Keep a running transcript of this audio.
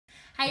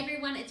Hey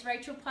everyone, it's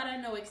Rachel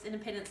Potter, Norwex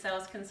Independent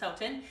Sales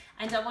Consultant,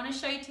 and I want to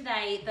show you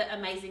today the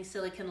amazing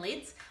silicone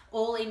lids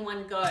all in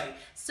one go.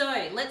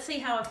 So let's see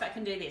how I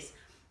can do this.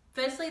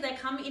 Firstly, they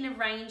come in a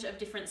range of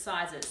different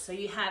sizes. So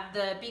you have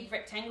the big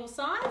rectangle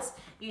size,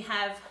 you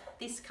have,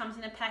 this comes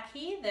in a pack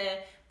here,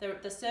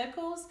 the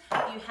circles,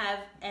 you have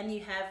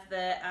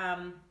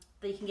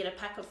you can get a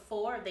pack of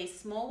 4 of these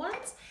small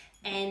ones,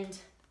 and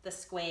the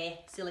square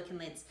silicone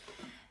lids.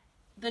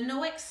 The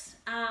Norwex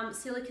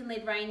silicone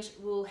lid range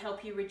will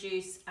help you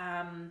reduce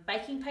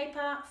baking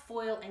paper,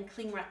 foil and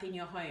cling wrap in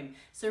your home.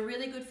 So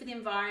really good for the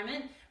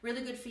environment,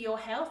 really good for your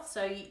health,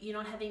 so you're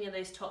not having any of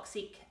those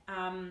toxic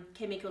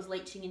chemicals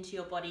leaching into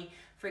your body,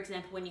 for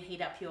example when you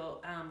heat up your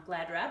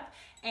Glad wrap,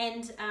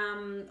 and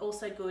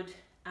also good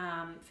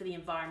for the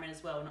environment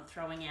as well, not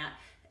throwing out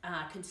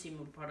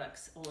consumable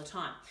products all the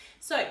time.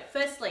 So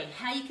firstly,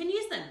 how you can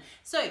use them.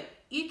 So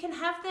you can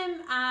have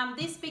them,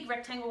 this big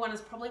rectangle one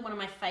is probably one of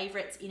my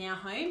favorites in our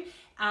home.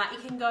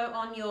 It can go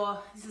on your,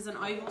 this is an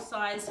oval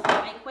size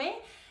bakeware.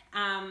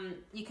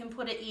 You can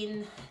put it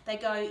in, they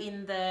go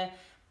in the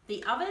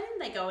oven,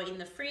 they go in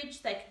the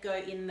fridge, they could go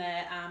in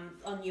the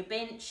on your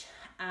bench.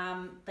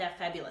 They're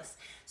fabulous.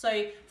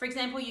 So for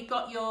example, you've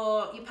got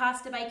your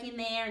pasta bake in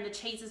there and the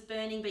cheese is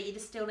burning, but you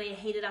just still need to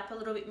heat it up a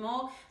little bit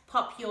more.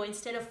 Pop your,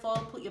 instead of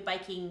foil, put your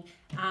baking,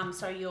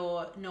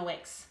 your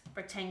Norwex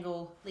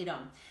rectangle lid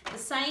on. The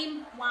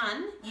same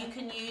one you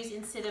can use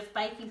instead of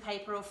baking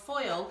paper or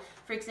foil,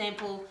 for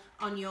example,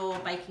 on your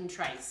baking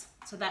trays.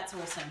 So that's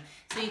awesome.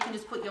 So you can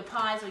just put your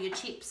pies or your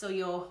chips or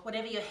your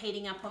whatever you're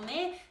heating up on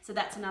there. So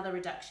that's another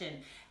reduction.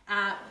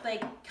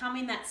 They come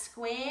in that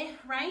square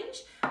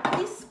range.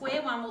 This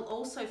square one will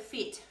also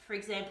fit, for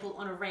example,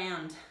 on a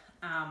round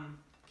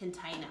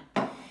container.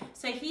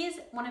 So here's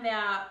one of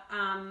our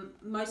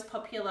most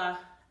popular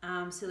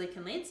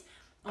silicone lids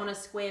on a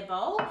square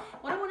bowl.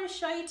 What I want to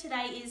show you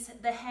today is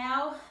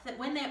how that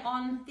when they're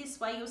on this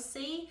way, you'll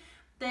see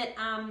that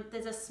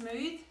there's a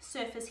smooth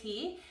surface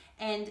here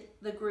and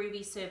the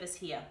groovy surface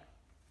here.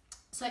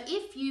 So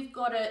if you've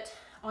got it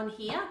on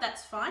here,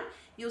 that's fine.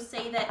 You'll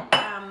see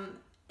that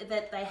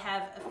that they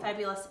have a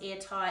fabulous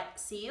airtight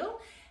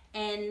seal,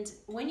 and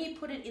when you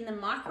put it in the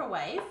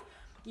microwave,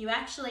 you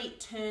actually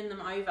turn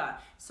them over.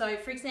 So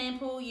for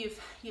example,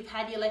 you've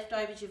had your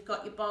leftovers, you've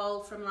got your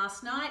bowl from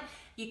last night,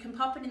 you can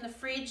pop it in the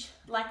fridge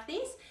like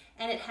this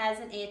and it has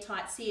an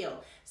airtight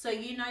seal. So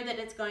you know that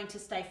it's going to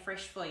stay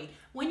fresh for you.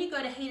 When you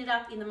go to heat it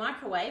up in the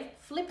microwave,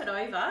 flip it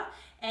over,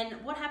 and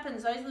what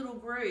happens, those little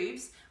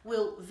grooves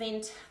will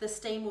vent, the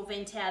steam will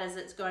vent out as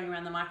it's going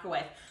around the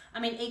microwave. I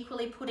mean,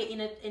 equally put it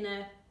in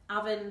a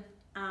oven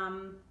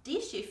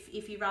dish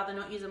if you rather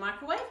not use a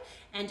microwave,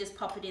 and just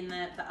pop it in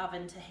the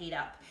oven to heat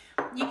up.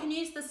 You can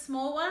use the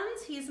small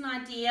ones. Here's an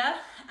idea.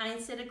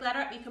 Instead of Glad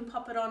wrap, you can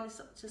pop it on,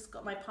 just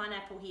got my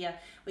pineapple here,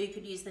 or you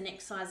could use the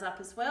next size up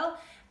as well.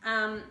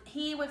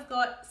 Here we've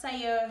got,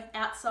 say you're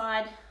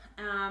outside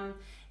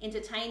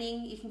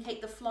entertaining, you can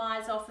keep the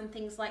flies off and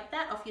things like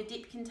that, off your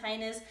dip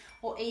containers,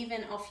 or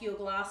even off your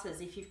glasses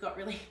if you've got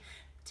really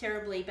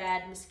terribly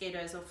bad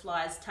mosquitoes or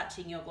flies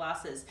touching your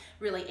glasses.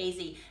 Really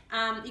easy.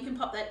 You can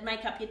pop that,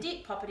 make up your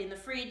dip, pop it in the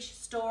fridge,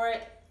 store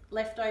it,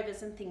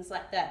 leftovers and things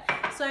like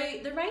that. So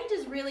the range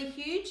is really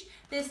huge.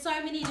 There's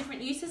so many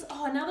different uses.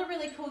 Oh, another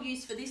really cool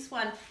use for this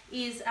one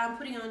is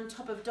putting it on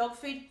top of dog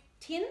food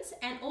tins,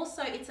 and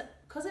also it's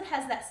because it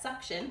has that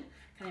suction,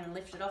 can't even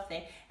lift it off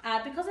there,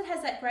 because it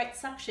has that great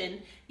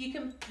suction, you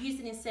can use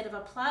it instead of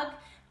a plug.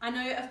 I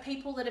know of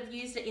people that have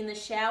used it in the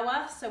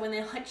shower, so when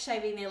they're like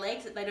shaving their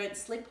legs, that they don't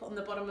slip on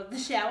the bottom of the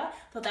shower.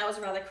 Thought that was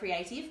rather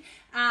creative.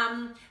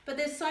 But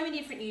there's so many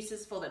different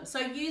uses for them. So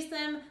use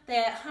them.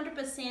 They're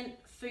 100%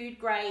 food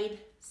grade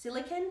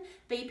silicone,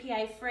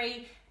 BPA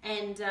free,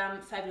 and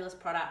fabulous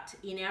product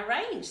in our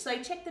range.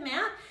 So check them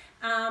out.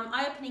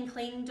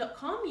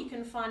 eyeopeningclean.com. You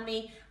can find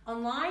me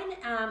online,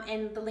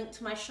 and the link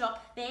to my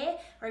shop there,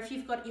 or if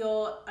you've got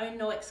your own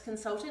Norwex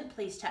consultant,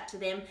 please chat to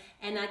them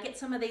and get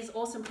some of these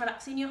awesome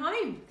products in your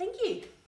home. Thank you.